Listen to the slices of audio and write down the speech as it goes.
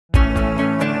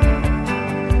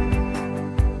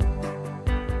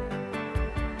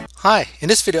Hi, in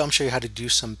this video I'm showing you how to do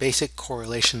some basic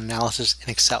correlation analysis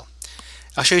in Excel.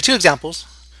 I'll show you two examples,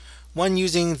 one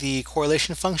using the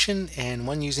correlation function and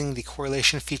one using the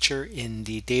correlation feature in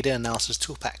the data analysis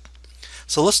toolpak.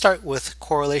 So let's start with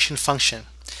correlation function.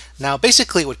 Now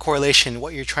basically with correlation,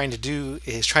 what you're trying to do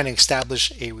is trying to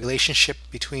establish a relationship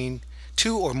between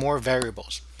two or more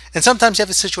variables. And sometimes you have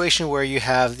a situation where you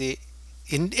have the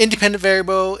independent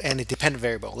variable and a dependent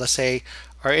variable. Let's say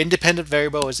our independent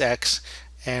variable is x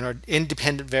and our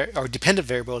dependent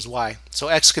variable is y. So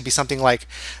x could be something like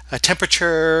a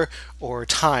temperature or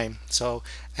time. So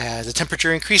as the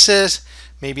temperature increases,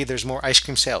 maybe there's more ice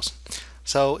cream sales.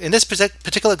 So in this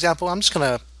particular example, I'm just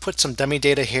going to put some dummy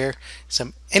data here,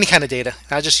 any kind of data.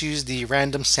 And I'll just use the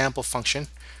random sample function,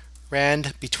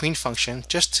 rand between function,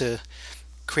 just to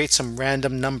create some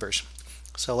random numbers.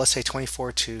 So let's say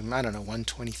 24 to, I don't know,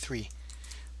 123.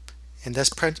 And let's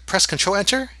press Control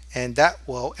Enter, and that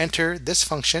will enter this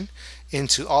function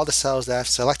into all the cells that I've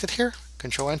selected here.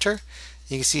 Control Enter.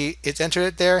 You can see it's entered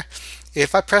it there.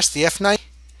 If I press the F9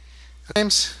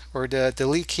 times or the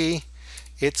delete key,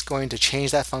 it's going to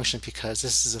change that function because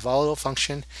this is a volatile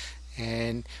function,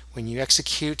 and when you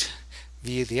execute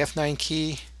via the F9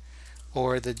 key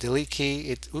or the delete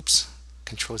key,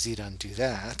 Control Z to undo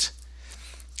that.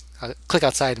 I'll click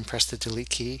outside and press the delete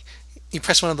key. You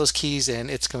press one of those keys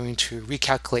and it's going to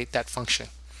recalculate that function.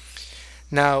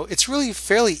 Now it's really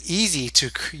fairly easy to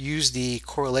use the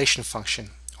correlation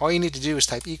function. All you need to do is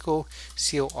type equal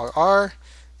CORR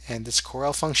and this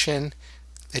CORREL function.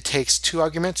 It takes two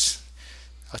arguments.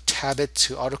 I'll tab it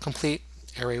to autocomplete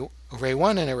array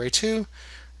 1 and array 2.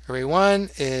 Array 1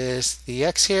 is the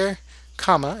x here,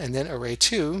 comma, and then array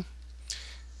 2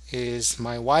 is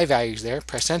my y values there.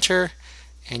 Press enter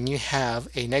and you have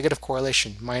a negative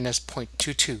correlation, minus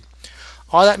 0.22.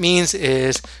 All that means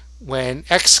is when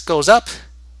x goes up,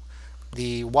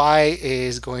 the y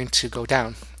is going to go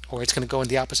down, or it's going to go in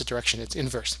the opposite direction. It's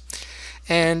inverse.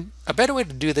 And a better way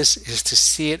to do this is to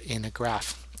see it in a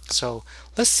graph. So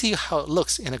let's see how it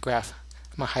looks in a graph.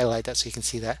 I'm going to highlight that so you can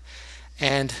see that.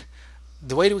 And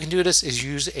the way that we can do this is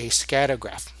use a scatter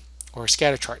graph or a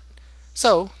scatter chart.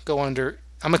 So go under,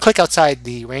 I'm going to click outside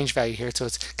the range value here, so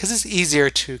because it's easier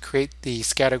to create the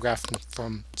scatter graph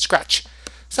from scratch.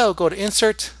 So go to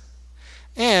Insert,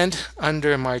 and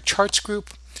under my charts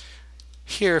group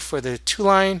here for the two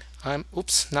line,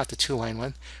 not the two line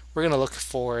one, we're going to look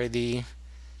for the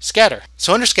scatter.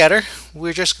 So under scatter,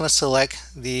 we're just going to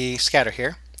select the scatter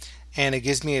here, and it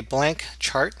gives me a blank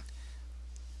chart.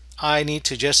 I need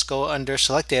to just go under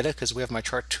select data because we have my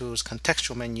chart tools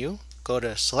contextual menu. Go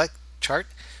to select chart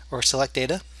or select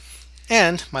data,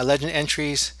 and my legend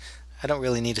entries, I don't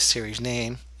really need a series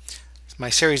name. My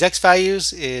series X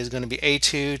values is going to be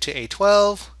A2 to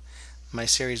A12. My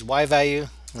series Y value,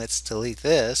 let's delete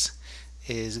this,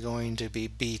 is going to be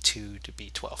B2 to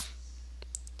B12.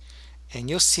 And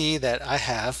you'll see that I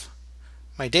have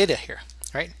my data here,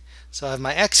 right? So I have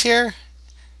my X here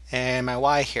and my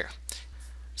Y here.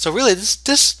 So really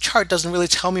this chart doesn't really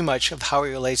tell me much of how it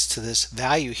relates to this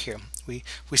value here.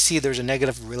 We see there's a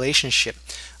negative relationship,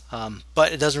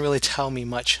 but it doesn't really tell me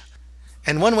much.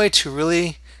 And one way to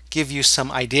really give you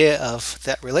some idea of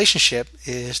that relationship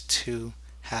is to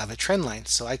have a trend line.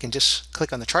 So I can just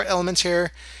click on the chart elements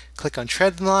here, click on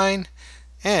trend line,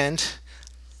 and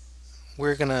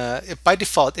we're gonna, by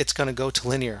default, it's gonna go to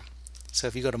linear. So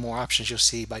if you go to more options, you'll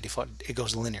see by default it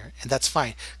goes linear, and that's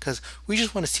fine because we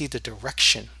just want to see the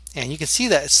direction. And you can see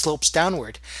that it slopes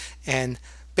downward, and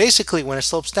basically when it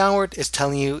slopes downward, it's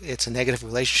telling you it's a negative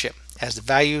relationship. As the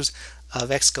values of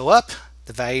x go up,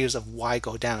 the values of y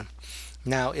go down.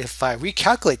 Now if I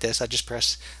recalculate this, I just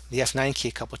press the F9 key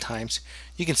a couple times,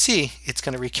 you can see it's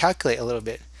going to recalculate a little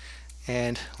bit.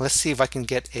 And let's see if I can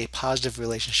get a positive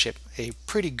relationship, a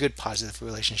pretty good positive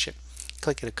relationship.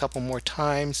 Click it a couple more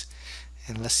times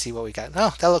and let's see what we got.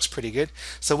 Oh, that looks pretty good.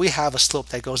 So we have a slope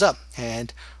that goes up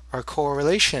and our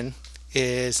correlation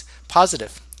is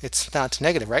positive. It's not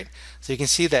negative, right? So you can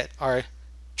see that our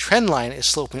trend line is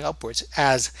sloping upwards.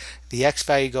 As the x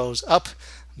value goes up,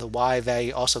 the y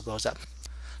value also goes up.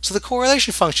 So the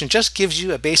correlation function just gives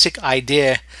you a basic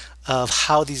idea of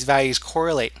how these values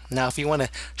correlate. Now if you want to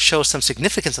show some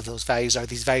significance of those values, are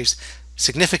these values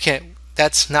significant?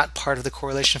 That's not part of the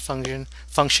correlation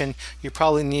function. You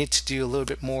probably need to do a little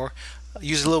bit more,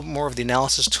 use a little more of the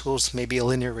analysis tools, maybe a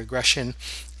linear regression,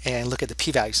 and look at the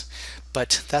p-values.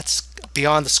 But that's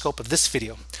beyond the scope of this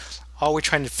video. All we're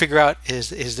trying to figure out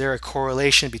is there a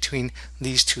correlation between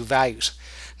these two values?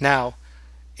 Now,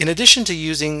 In addition to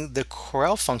using the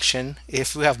CORREL function,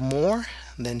 if we have more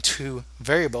than 2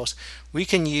 variables, we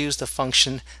can use the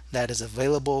function that is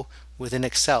available within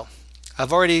Excel.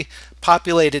 I've already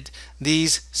populated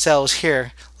these cells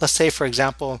here. Let's say, for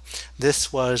example,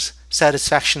 this was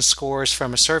satisfaction scores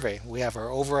from a survey. We have our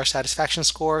overall satisfaction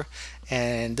score,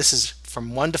 and this is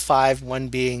from 1 to 5, 1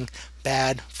 being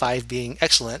bad, 5 being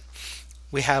excellent.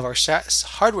 We have our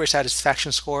hardware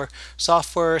satisfaction score,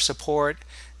 software, support,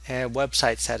 and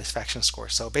website satisfaction score.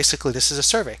 So basically this is a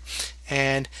survey,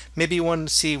 and maybe you want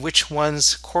to see which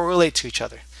ones correlate to each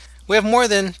other. We have more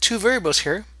than 2 variables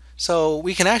here, so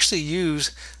we can actually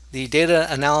use the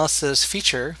data analysis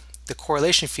feature, the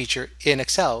correlation feature in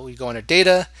Excel. We go under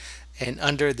data, and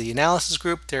under the analysis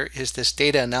group there is this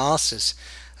data analysis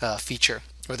feature,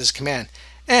 or this command,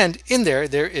 and in there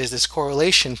is this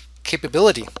correlation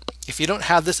capability. If you don't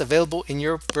have this available in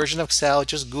your version of Excel,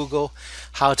 just Google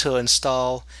how to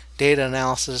install data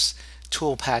analysis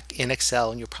toolpak in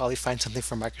Excel, and you'll probably find something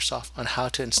from Microsoft on how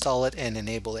to install it and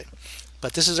enable it.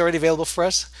 But this is already available for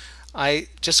us. I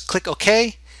just click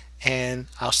OK, and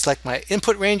I'll select my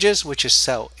input ranges, which is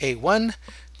cell A1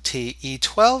 to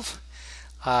E12.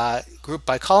 Grouped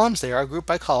by columns. They are grouped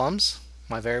by columns.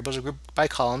 My variables are grouped by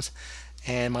columns,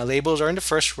 and my labels are in the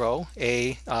first row,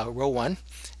 row 1.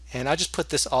 And I'll just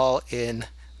put this all in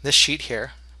this sheet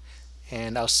here,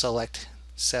 and I'll select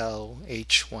cell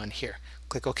H1 here.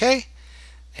 Click OK,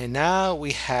 and now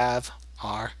we have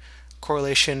our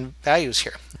correlation values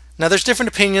here. Now there's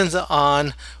different opinions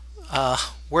on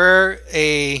where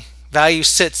a value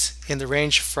sits in the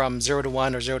range from 0 to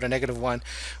 1 or 0 to -1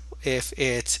 if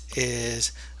it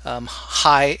is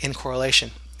high in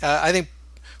correlation. I think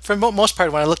for the most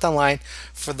part, when I looked online,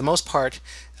 for the most part,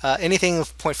 anything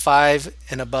of 0.5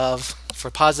 and above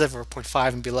for positive, or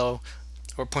 0.5 and below,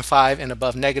 or 0.5 and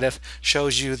above negative,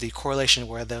 shows you the correlation,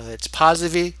 whether it's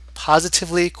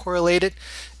positively correlated,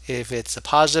 if it's a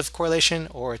positive correlation,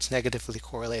 or it's negatively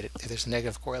correlated, if there's a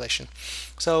negative correlation.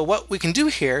 So what we can do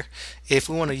here, if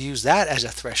we want to use that as a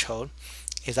threshold,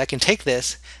 is I can take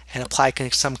this and apply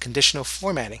some conditional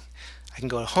formatting. I can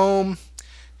go to Home,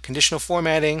 Conditional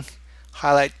Formatting,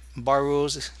 highlight bar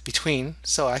rules between,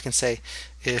 so I can say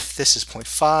if this is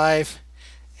 0.5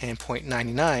 and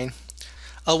 0.99,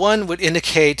 a 1 would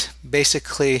indicate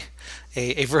basically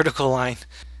a vertical line,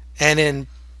 and in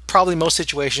probably most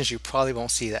situations you probably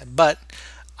won't see that, but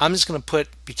I'm just going to put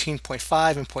between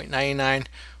 0.5 and 0.99.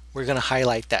 We're going to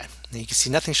highlight that, and you can see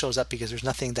nothing shows up because there's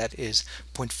nothing that is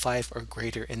 0.5 or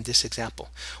greater in this example.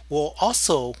 We'll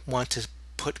also want to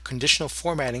put conditional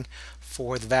formatting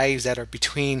for the values that are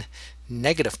between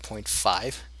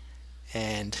 -0.5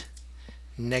 and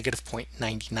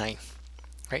 -0.99.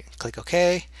 Right? Click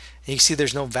OK, and you see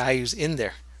there's no values in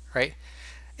there, right?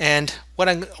 And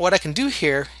what I can do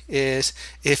here is,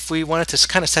 if we wanted to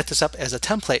kind of set this up as a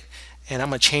template, and I'm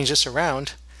going to change this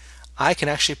around, I can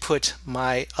actually put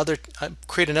my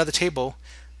create another table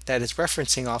that is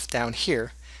referencing off down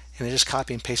here, and then just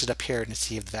copy and paste it up here and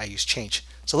see if the values change.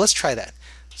 So let's try that.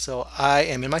 So I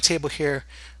am in my table here,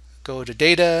 go to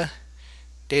data,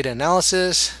 data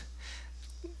analysis,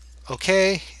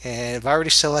 OK, and I've already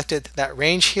selected that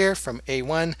range here from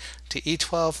A1 to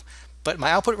E12, but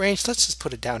my output range, let's just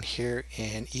put it down here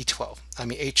in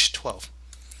H12.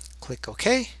 Click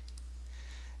OK,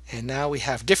 and now we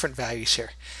have different values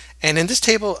here. And in this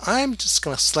table, I'm just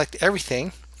going to select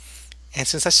everything, and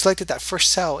since I selected that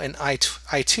first cell in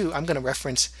I2, I'm going to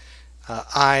reference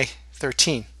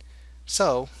I13.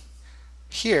 So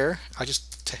here, I'll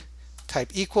just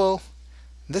type equal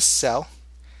this cell,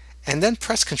 and then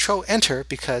press Control Enter,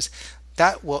 because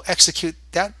that will execute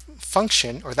that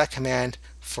function or that command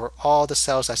for all the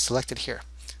cells I selected here.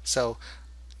 So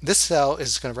this cell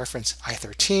is going to reference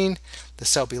I13. The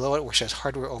cell below it, which has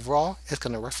hardware overall, is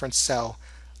going to reference cell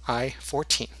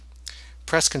I14.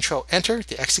 Press Control Enter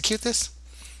to execute this,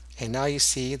 and now you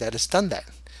see that it's done that.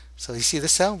 So you see the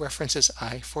cell references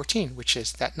I14, which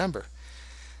is that number.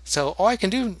 So all I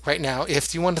can do right now,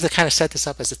 if you wanted to kind of set this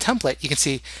up as a template, you can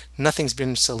see nothing's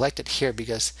been selected here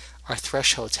because our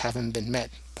thresholds haven't been met,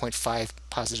 0.5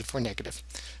 positive or negative.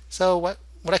 So what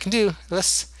I can do,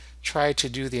 let's try to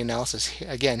do the analysis here.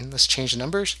 Again, let's change the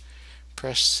numbers.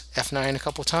 Press F9 a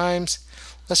couple times.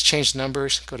 Let's change the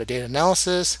numbers, go to data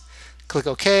analysis, click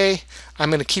OK. I'm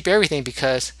going to keep everything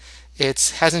because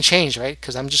it hasn't changed, right?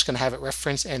 Because I'm just going to have it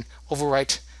reference and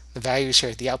overwrite the values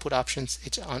here, the output options.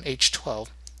 It's on H12.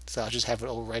 So I'll just have it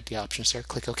overwrite the options there.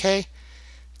 Click OK.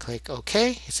 Click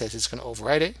OK. It says it's going to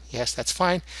overwrite it. Yes, that's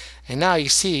fine. And now you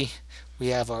see we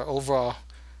have our overall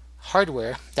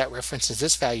hardware that references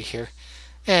this value here.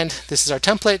 And this is our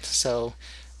template. So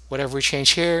whatever we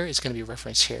change here is going to be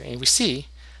referenced here. And we see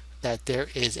that there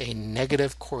is a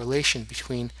negative correlation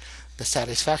between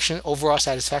the overall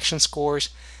satisfaction scores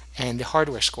and the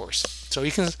hardware scores. So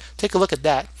you can take a look at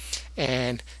that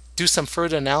and do some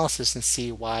further analysis and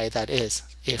see why that is,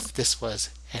 if this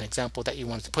was an example that you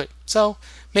wanted to put. So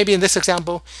maybe in this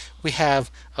example we have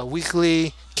a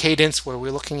weekly cadence where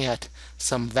we're looking at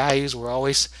some values. We're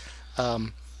always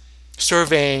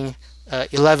surveying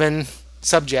 11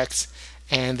 subjects,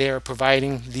 and they're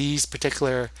providing these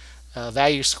particular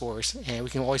value scores, and we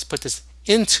can always put this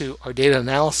into our data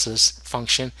analysis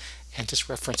function and just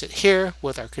reference it here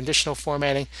with our conditional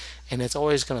formatting, and it's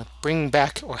always going to bring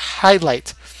back or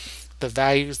highlight the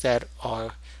values that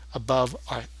are above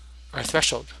our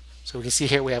threshold. So we can see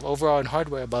here we have overall and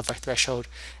hardware above our threshold,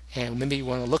 and maybe you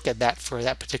want to look at that for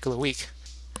that particular week.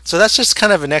 So that's just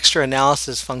kind of an extra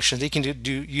analysis function that you can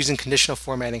do using conditional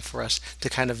formatting for us to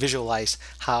kind of visualize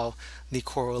how the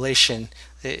correlation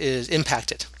is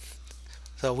impacted.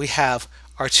 So we have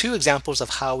our two examples of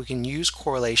how we can use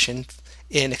correlation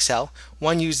in Excel,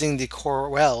 one using the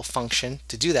CORREL function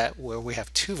to do that, where we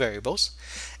have two variables,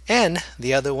 and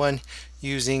the other one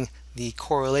using the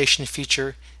correlation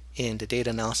feature in the data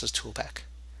analysis toolpak.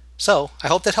 So I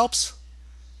hope that helps.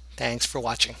 Thanks for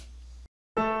watching.